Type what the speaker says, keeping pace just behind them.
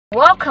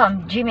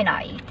Welcome,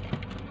 Gemini,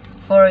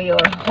 for your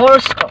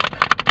horoscope.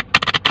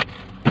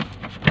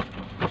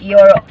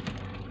 Your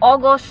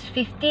August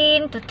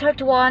 15 to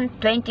 31,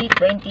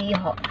 2020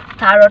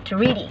 tarot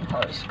reading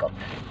horoscope.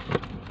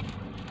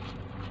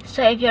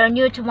 So if you're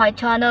new to my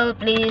channel,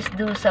 please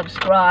do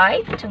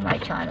subscribe to my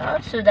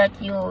channel so that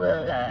you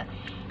will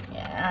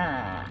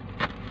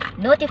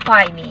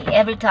notify me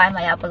every time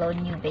I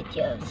upload new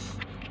videos.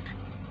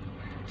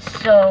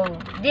 So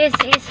this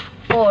is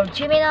for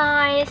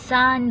Gemini,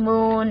 Sun,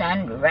 Moon,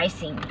 and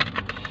Rising.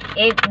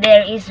 If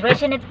there is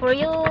resonate for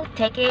you,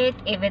 take it.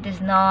 If it is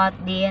not,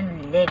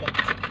 then leave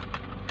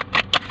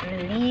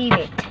it. Leave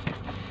it.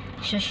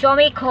 So show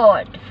me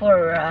code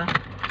for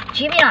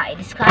Gemini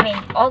this coming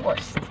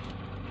August.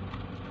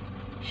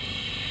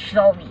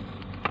 Show me.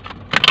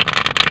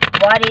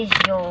 What is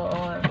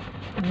your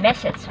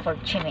message for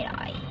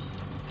Gemini?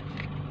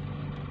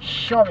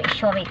 Show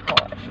me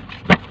code.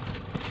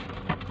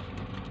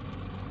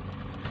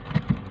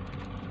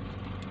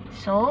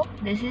 So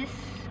this is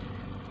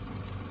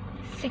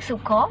Six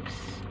of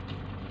Cups,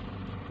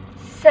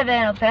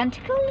 Seven of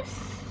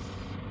Pentacles,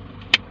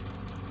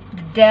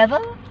 the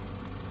Devil,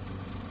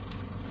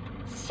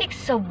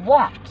 Six of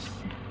Wands,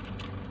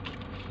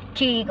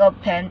 King of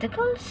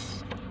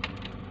Pentacles,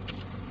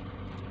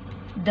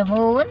 the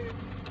Moon,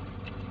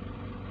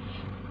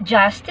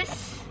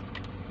 Justice,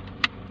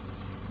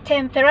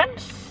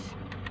 Temperance,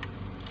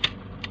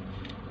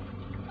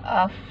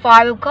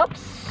 Five of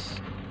Cups,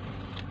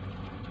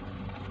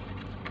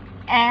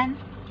 and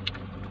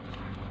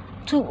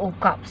Two of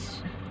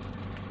Cups.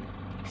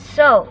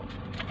 So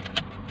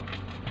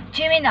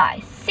Gemini,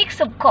 Six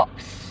of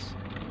Cups.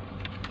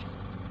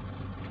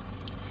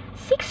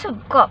 Six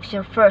of Cups,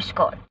 your first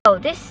card. So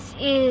this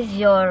is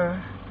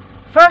your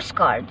first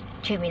card,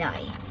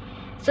 Gemini.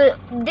 So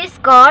this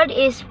card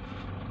is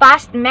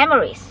past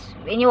memories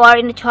when you are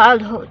in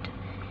childhood.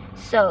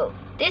 So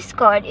this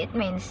card, it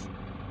means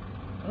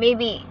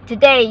maybe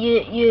today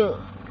you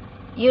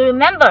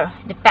remember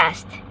the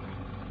past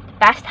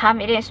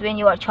happiness when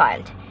you were a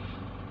child.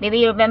 Maybe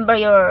you remember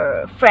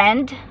your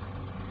friend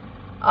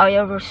or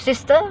your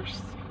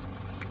sisters,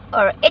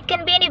 or it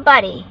can be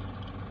anybody.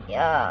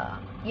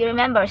 You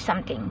remember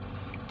something,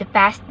 the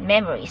past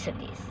memories of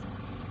this.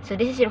 So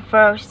this is your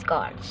first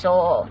card.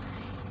 So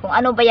kung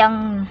ano ba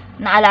yung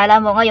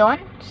naalala mo ngayon,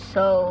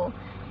 so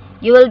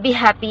you will be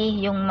happy.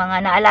 Yung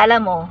mga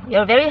naalala mo,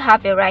 you're very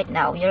happy right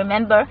now. You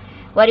remember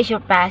what is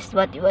your past,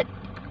 what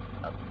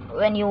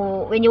when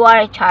you are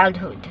a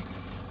childhood.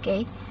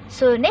 Okay.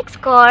 So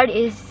next card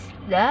is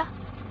the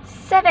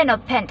Seven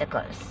of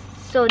Pentacles.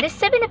 So this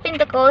Seven of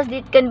Pentacles,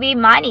 it can be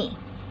money.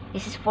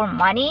 This is for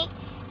money,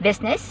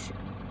 business.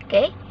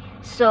 Okay?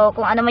 So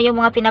kung ano man yung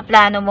mga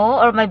pinaplano mo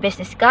or may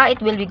business ka,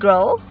 it will be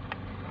grow.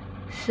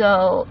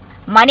 So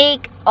money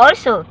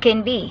also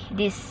can be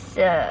this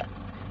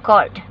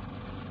card.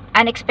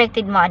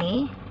 Unexpected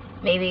money.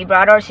 Maybe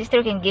brother or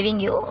sister can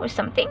giving you or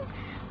something.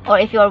 Or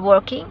if you are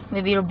working,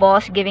 maybe your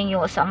boss giving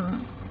you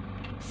some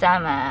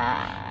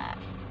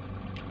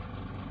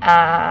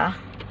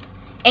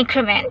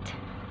increment.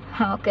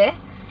 Okay,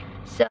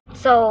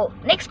 so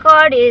next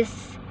card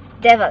is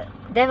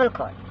devil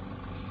card.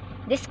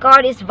 This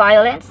card is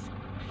violence,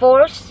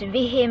 force,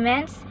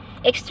 vehemence,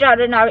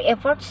 extraordinary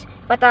efforts,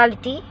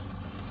 fatality.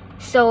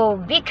 So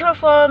be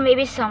careful.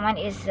 Maybe someone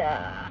is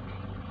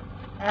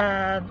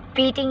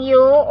beating you,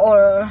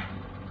 or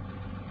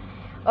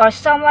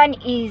someone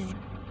is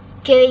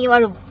giving you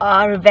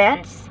a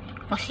revenge.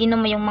 Kung sino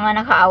mo yung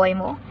mga nakaaway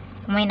mo,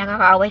 kung may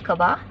nakakaaway ka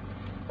ba,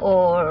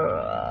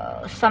 or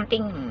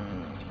something,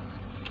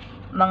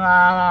 mga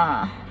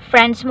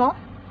friends mo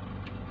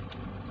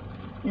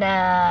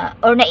na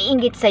or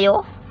naiinggit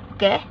sa'yo,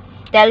 okay,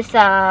 dahil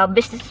sa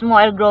business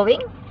mo are growing,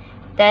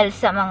 dahil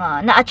sa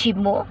mga na-achieve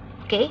mo,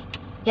 okay,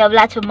 you have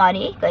lots of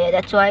money, kaya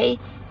that's why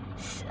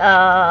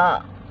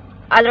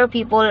other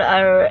people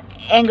are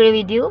angry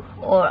with you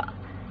or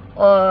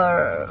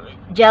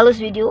jealous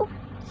with you.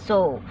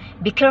 So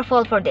be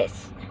careful for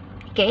this.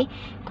 Okay?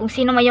 Kung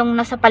sino man yung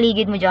nasa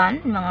paligid mo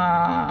dyan, mga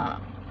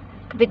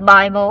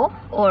kapitbahay mo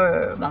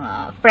or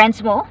mga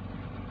friends mo,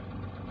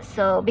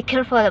 so be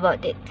careful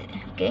about it.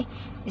 Okay?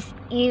 This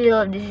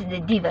is the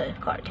devil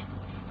card.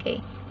 Okay?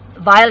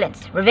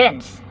 Violence,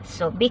 revenge.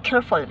 So be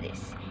careful of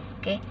this.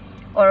 Okay?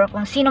 Or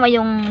kung sino man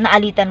yung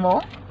naalitan mo,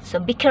 so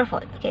be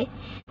careful. Okay?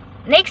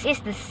 Next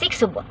is the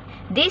Six of Wands.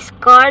 This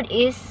card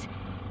is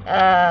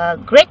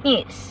great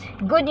news,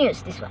 good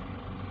news, this one.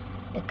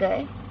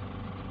 Okay?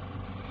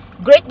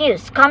 Great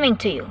news coming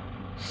to you.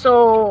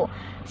 So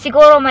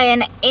siguro may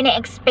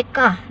ina-expect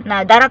ka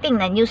na darating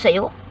na news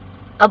sa'yo.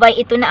 Abay,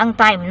 ito na ang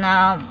time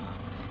na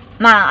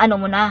maano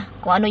mo na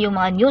kung ano yung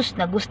mga news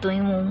na gusto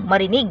mong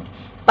marinig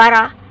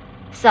para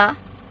sa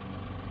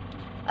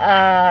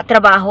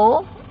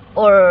trabaho,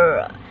 or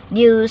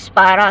news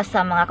para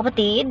sa mga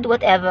kapatid,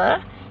 whatever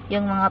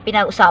yung mga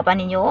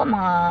pinag-usapan ninyo,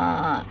 mga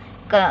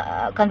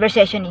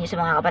conversation ninyo sa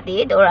mga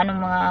kapatid, or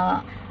anong mga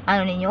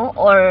ano ninyo,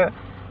 or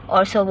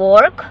sa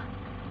work,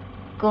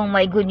 kung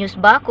may good news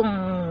ba, kung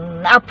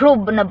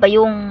na-approve na ba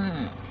yung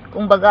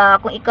Kung baga,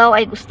 kung ikaw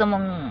ay gusto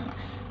mong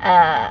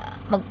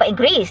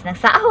magpa-increase ng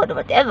sahod or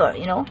whatever,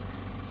 you know,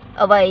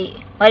 abay,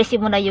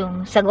 ma-receive mo na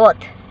yung sagot.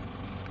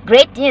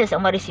 Great news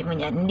ang ma-receive mo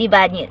niyan, hindi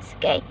bad news,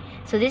 okay?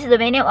 So this is the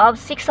meaning of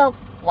Six of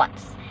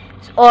Wands.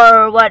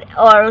 Or what,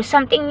 or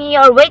something,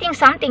 you're waiting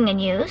something in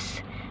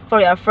news for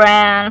your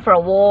friend, for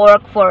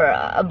work, for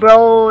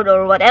abroad,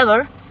 or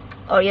whatever,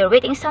 or you're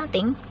waiting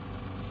something,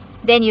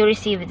 then you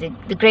receive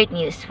the great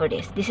news for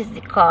this. This is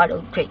the card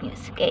of great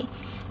news, okay?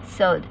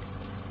 So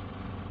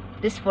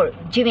this is for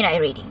Gemini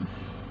reading.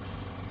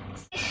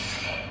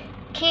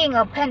 King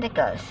of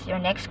Pentacles, your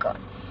next card.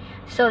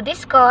 So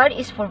this card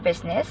is for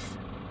business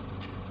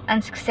and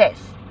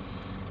success.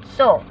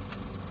 So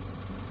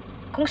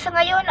kung sa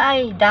ngayon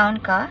ay down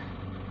ka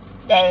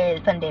dahil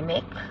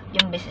pandemic,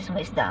 yung business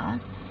mo is down,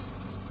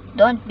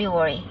 don't be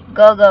worried.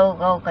 Go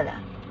ka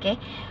lang,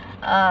 okay?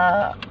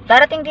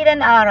 Darating din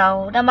ang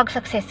araw na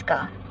mag-success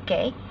ka,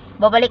 okay?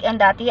 Babalik ang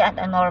dati at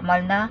ang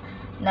normal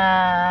na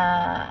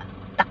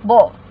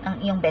takbo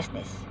ng iyong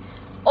business.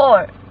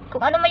 Or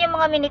kung ano man yung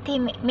mga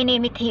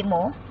minimithi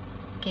mo,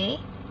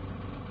 okay,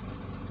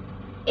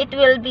 it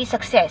will be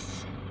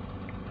success.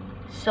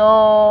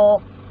 So,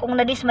 kung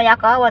nadismaya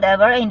ka,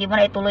 whatever, hindi mo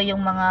na ituloy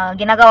yung mga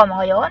ginagawa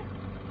mo ngayon,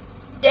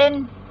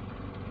 then,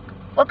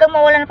 huwag kang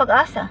mawala ng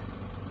pag-asa.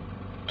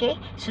 Okay?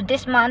 So,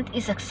 this month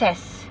is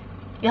success.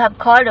 You have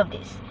card of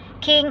this.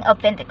 King of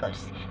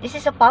Pentacles. This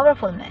is a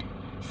powerful man.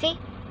 See?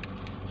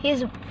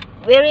 He's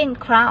wearing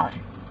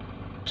crown.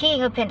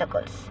 King of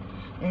Pentacles.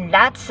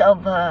 Lots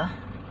of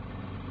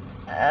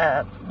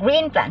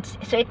green plants,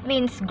 so it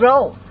means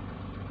grow,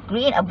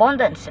 green,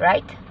 abundance,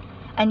 right?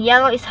 And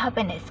yellow is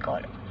happiness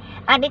color.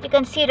 And if you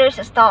can see, there's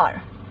a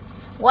star.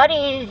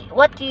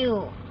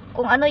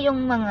 Kung ano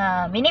yung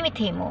mga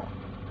minimithi mo,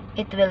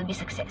 it will be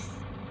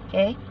success,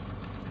 okay?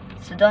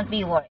 So don't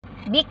be worried.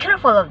 Be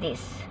careful of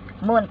this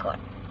moon card.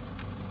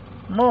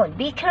 Moon,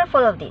 be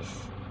careful of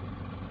this.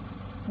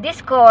 This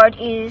card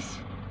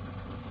is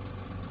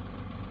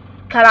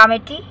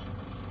calamity,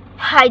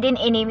 hidden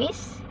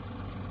enemies,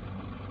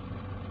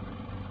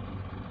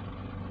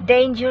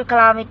 danger,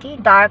 calamity,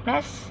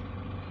 darkness.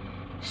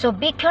 So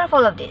be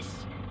careful of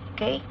this,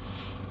 okay?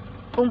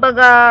 Kung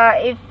baga,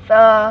 if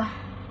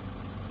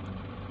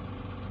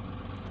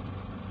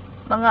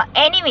mga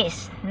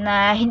enemies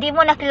na hindi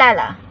mo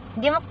nakilala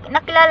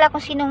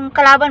kung sinong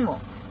kalaban mo,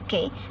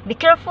 okay? Be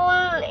careful.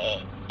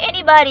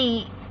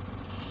 Anybody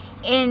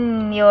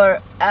in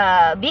your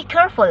be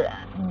careful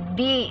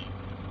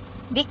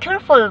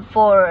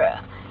for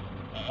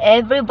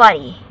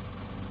everybody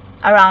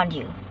around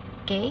you,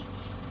 okay?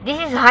 This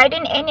is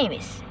hidden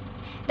enemies.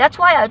 That's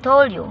why I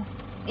told you,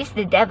 this is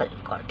the devil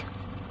card.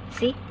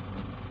 See?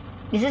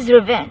 This is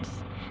revenge.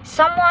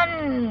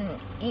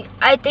 Someone,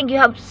 I think you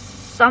have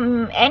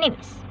some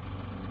enemies.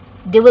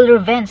 They will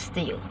revenge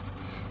to you.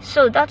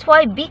 So that's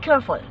why be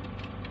careful.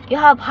 You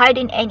have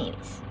hidden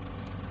enemies.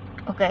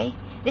 Okay?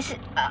 This is,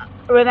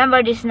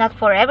 remember, this is not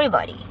for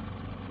everybody.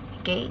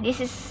 Okay?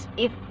 This is,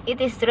 if it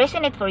is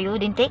resonate for you,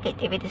 then take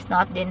it. If it is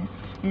not, then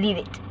leave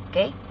it.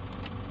 Okay?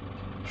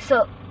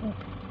 So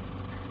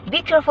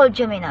be careful,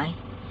 Gemini.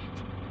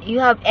 You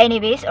have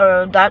enemies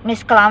or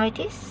darkness,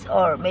 calamities,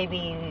 or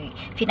maybe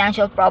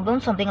financial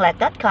problems, something like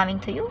that coming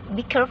to you.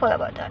 Be careful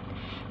about that.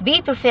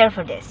 Be prepared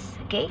for this,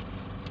 okay?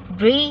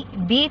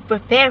 Be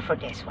prepared for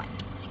this one,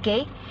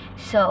 okay?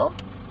 So,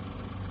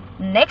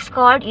 next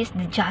card is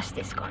the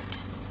Justice card.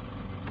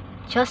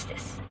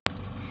 Justice.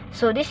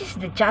 So, this is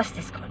the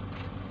Justice card.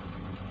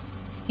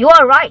 You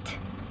are right,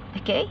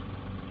 okay?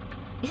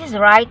 This is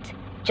right,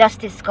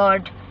 Justice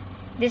card.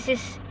 This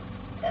is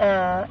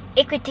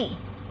equity,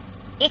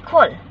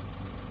 equal,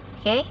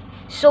 okay?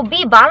 So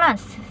be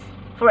balanced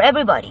for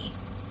everybody.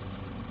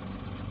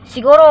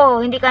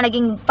 Siguro hindi ka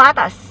naging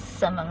patas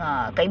sa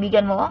mga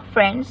kaibigan mo,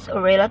 friends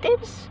or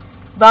relatives,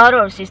 brother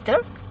or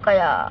sister,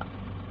 kaya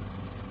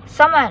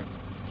someone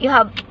you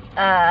have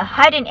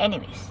hidden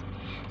enemies.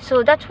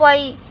 So that's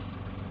why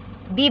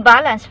be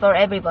balanced for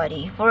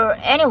everybody, for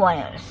anyone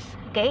else,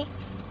 okay?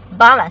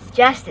 Balance,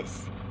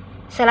 justice.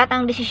 Sa lahat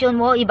ng desisyon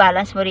mo,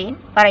 i-balance mo rin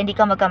para hindi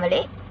ka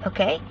magkamali,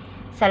 okay?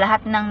 Sa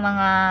lahat ng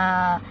mga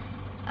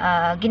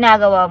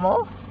ginagawa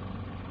mo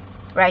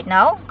right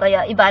now,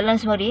 kaya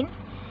i-balance mo rin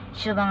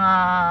sa mga,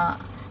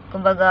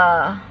 kumbaga,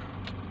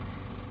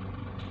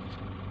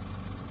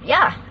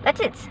 yeah,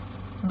 that's it.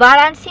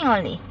 Balancing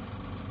only.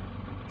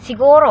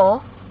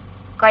 Siguro,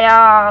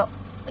 kaya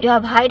you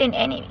have hidden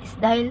enemies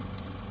dahil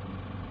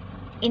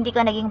hindi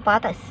ka naging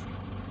patas,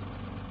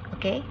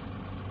 okay?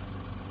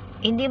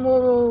 Hindi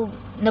mo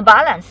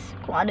na-balance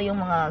kung ano yung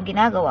mga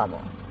ginagawa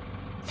mo.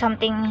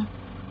 Something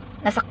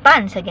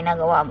nasaktan sa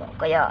ginagawa mo,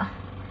 kaya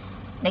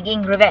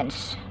naging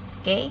revenge,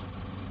 okay?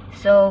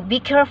 So be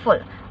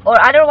careful.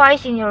 Or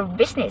otherwise in your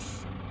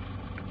business,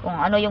 kung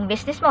ano yung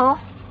business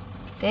mo,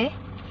 okay,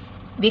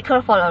 be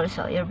careful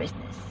also your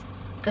business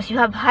because you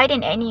have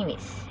hidden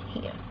enemies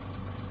here,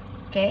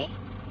 okay?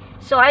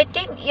 So I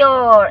think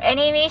your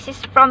enemies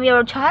is from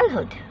your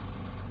childhood.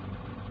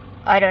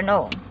 I don't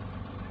know,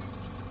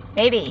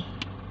 maybe,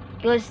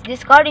 because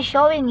this card is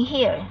showing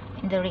here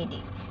in the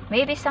reading.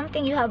 Maybe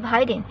something you have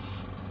hiding.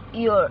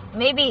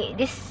 Maybe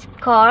this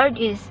card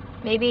is,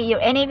 maybe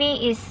your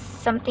enemy is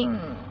something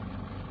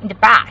in the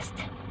past.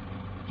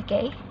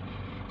 Okay,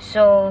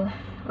 so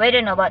we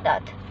don't know about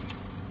that.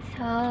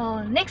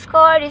 So next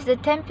card is the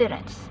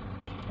Temperance.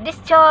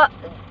 Next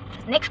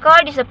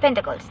card is the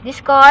Pentacles.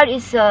 This card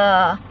is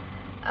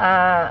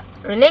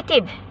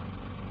relative.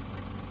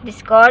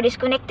 This card is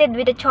connected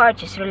with the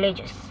Church,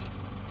 religious.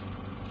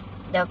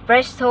 The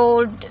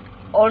Priesthood,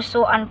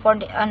 also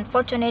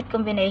unfortunate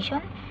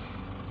combination,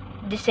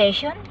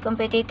 decision,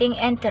 competing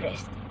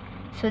interest.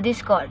 So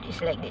this card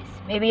is like this.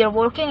 Maybe you're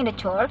working in the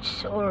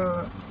church,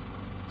 or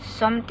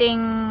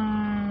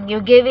something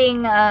you're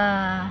giving,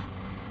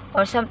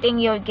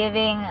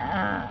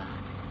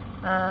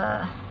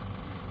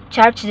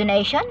 church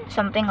donation,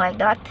 something like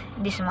that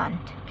this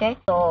month. Okay,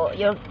 so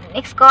your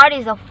next card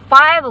is the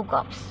Five of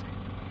Cups.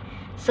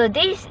 So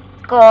this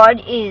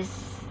card is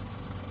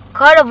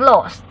card of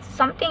lost,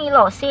 something you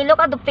lost. See, look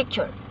at the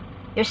picture.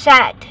 You're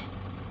sad.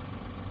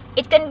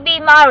 It can be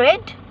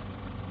married,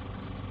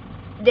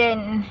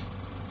 then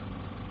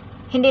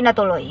hindi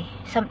natuloy,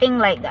 something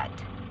like that.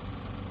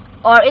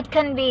 Or it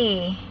can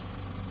be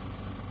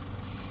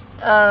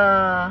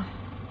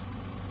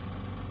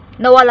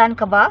nawalan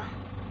ka ba?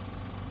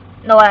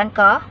 Nawalan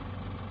ka.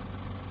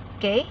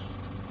 Okay,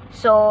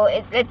 so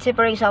let's say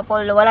for example,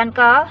 nawalan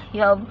ka,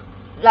 you have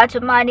lots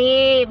of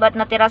money, but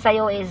natira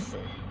sa'yo is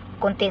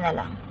konti na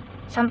lang,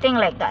 something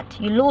like that.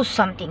 You lose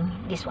something.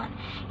 This one,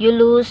 you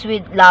lose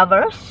with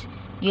lovers,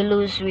 you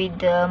lose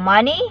with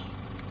money,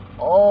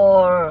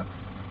 or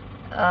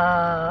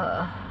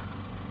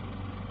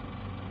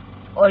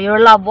your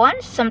loved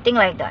ones, something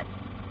like that.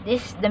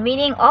 This is the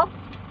meaning of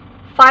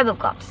Five of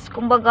Cups.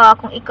 Kumbaga,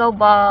 kung ikaw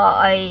ba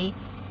ay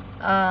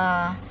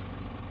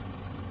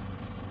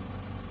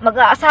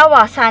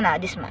mag-aasawa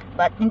sana this month,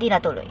 but hindi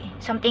natuloy,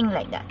 something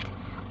like that.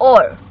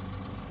 Or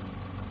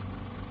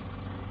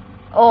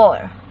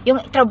yung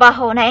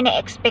trabaho na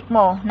ina-expect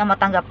mo na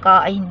matanggap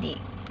ka ay hindi,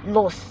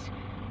 lost.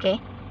 Okay,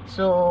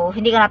 so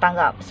hindi ka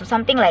natanggap, so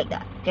something like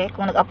that. Okay,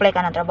 kung nag-apply ka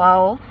ng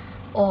trabaho,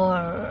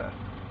 or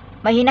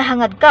may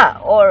hinahangad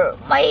ka, or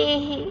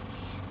may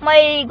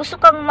gusto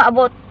kang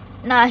maabot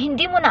na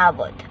hindi mo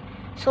naabot,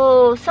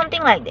 so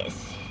something like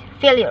this,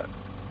 failure.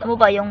 Tama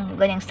ba yung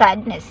ganyang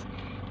sadness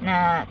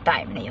na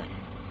time na yun?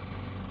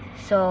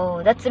 So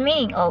that's the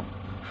meaning of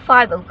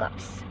Five of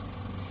Cups.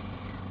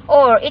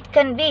 Or it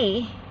can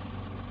be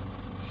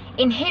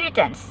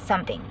inheritance,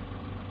 something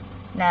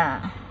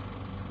na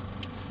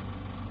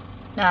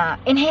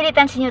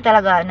inheritance niyo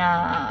talaga, na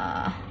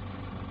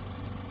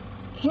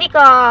hindi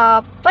ka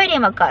pwede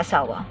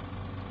magkaasawa.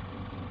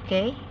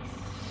 Okay,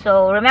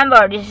 so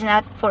remember, this is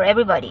not for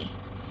everybody.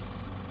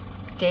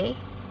 Okay,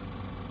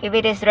 if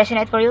it is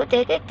resonate for you,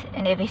 take it,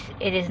 and if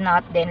it is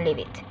not, then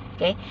leave it.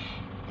 Okay,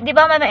 di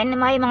ba may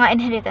mga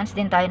inheritance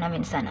din tayo na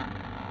minsan na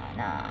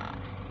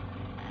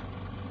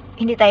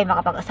hindi tayo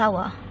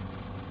makapag-asawa.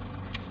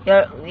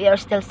 We are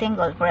still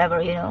single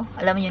forever, you know.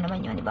 Alam niyo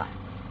naman yun, di ba?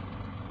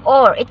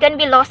 Or it can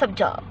be loss of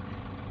job,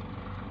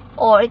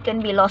 or it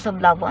can be loss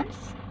of loved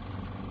ones,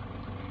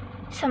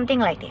 something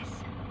like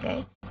this.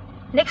 Okay,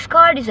 next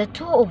card is a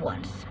Two of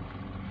Wands.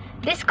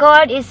 This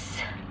card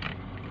is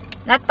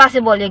not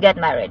possible you get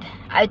married.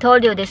 I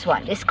told you this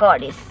one. This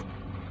card is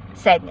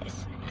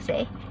sadness.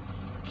 See?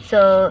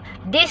 So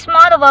this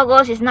month of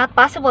August is not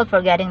possible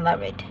for getting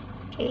married.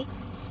 Okay,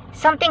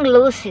 something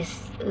losing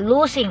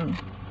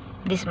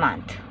this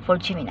month for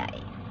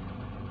Gemini.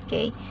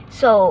 Okay,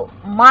 so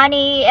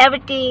money,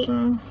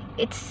 everything,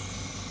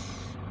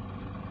 it's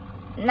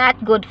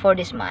not good for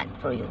this month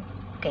for you.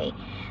 Okay,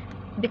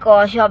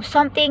 because you have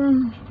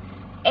something,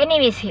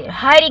 enemies here,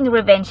 hiding,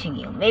 revenging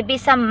you. Maybe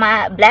some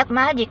black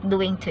magic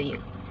doing to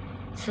you.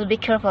 So be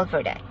careful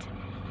for that.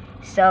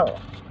 So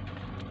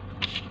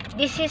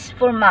this is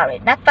for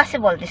married, not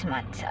possible this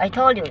month. I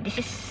told you, this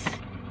is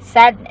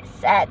sadness,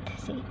 sad.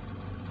 See,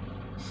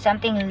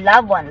 something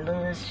loved one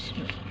lose,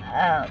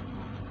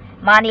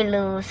 money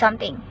lose,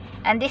 something.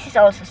 And this is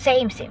also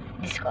same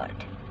this card.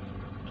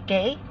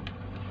 Okay,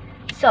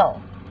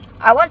 so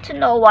I want to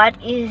know what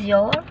is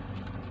your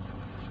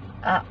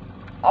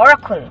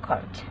oracle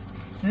card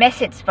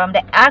message from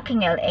the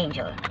Archangel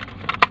Angel.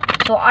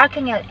 So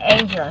Archangel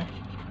Angel,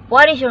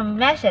 what is your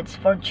message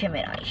for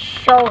Gemini?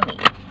 Show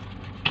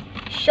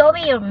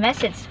me your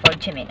message for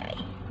Gemini.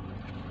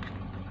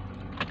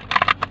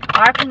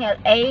 Archangel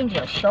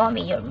Angel, show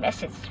me your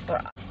message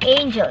for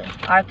Angel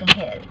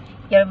Archangel,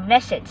 your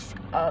message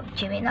of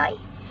Gemini,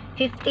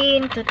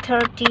 15 to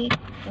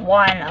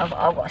 31 of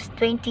August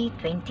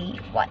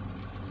 2021.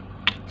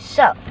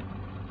 So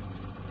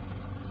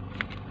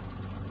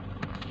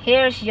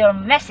here's your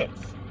message.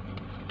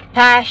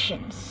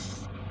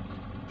 Passions.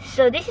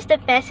 So this is the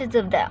message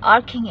of the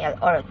Archangel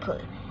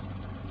Oracle.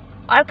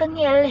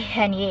 Archangel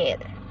Haniel.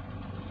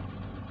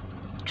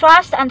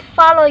 Trust and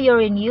follow your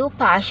renewed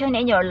passion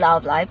in your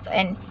love life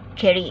and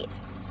career.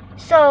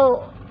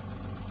 So,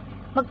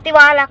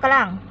 magtiwala ka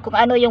lang kung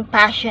ano yung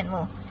passion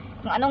mo.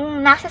 Kung anong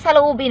nasa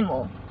saloobin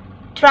mo.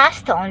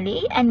 Trust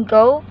only and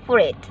go for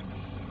it.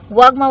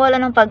 Huwag mawala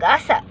ng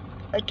pag-asa.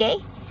 Okay?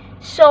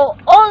 So,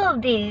 all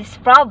of these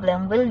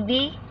problem will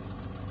be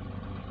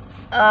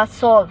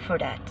solved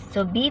for that.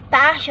 So, be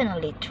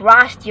passionately,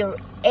 trust your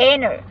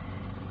inner,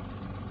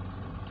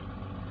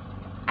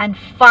 and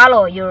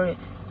follow your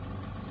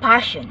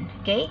passion.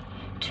 Okay?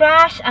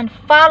 Trust and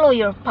follow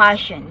your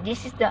passion.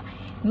 This is the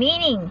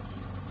meaning.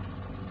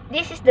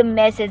 This is the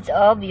message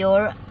of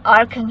your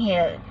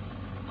Archangel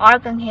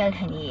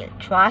Haniel.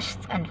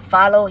 Trust and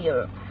follow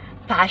your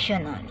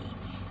passion only.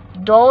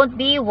 Don't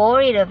be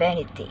worried of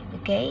anything.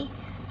 Okay?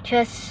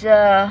 Just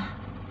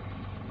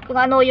kung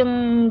ano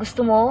yung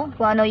gusto mo,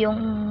 kung ano yung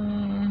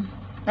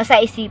nasa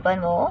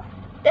isipan mo,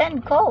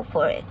 then go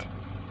for it.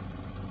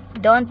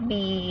 Don't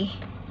be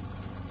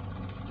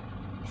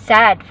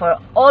sad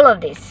for all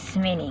of this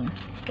meaning.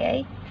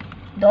 Okay?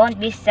 Don't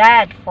be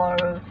sad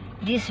for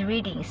this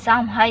reading.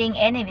 Some hiding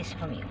enemies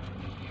from you.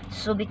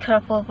 So be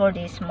careful for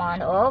this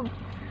month of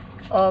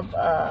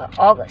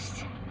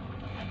August.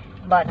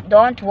 But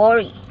don't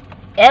worry.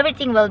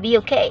 Everything will be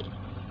okay.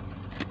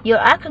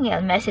 Your Archangel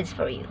message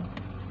for you.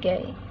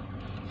 Okay?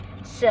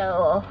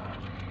 So,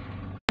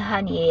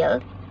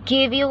 Haniel,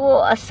 give you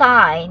a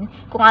sign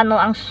kung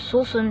ano ang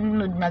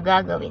susunod na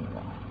gagawin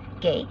mo.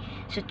 Okay?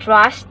 So,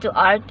 trust to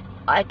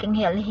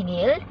Archangel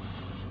Haniel.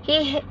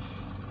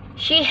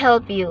 She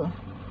help you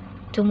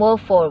to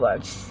move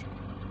forwards.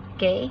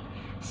 Okay?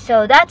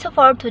 So, that's all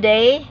for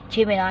today,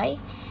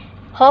 Gemini.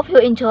 Hope you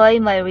enjoy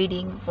my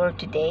reading for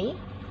today,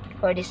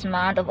 for this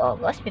month of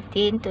August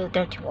 15 to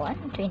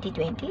 31,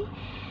 2020.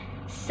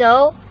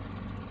 So,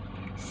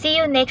 see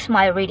you next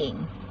my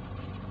reading.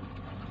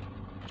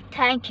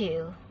 Thank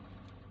you.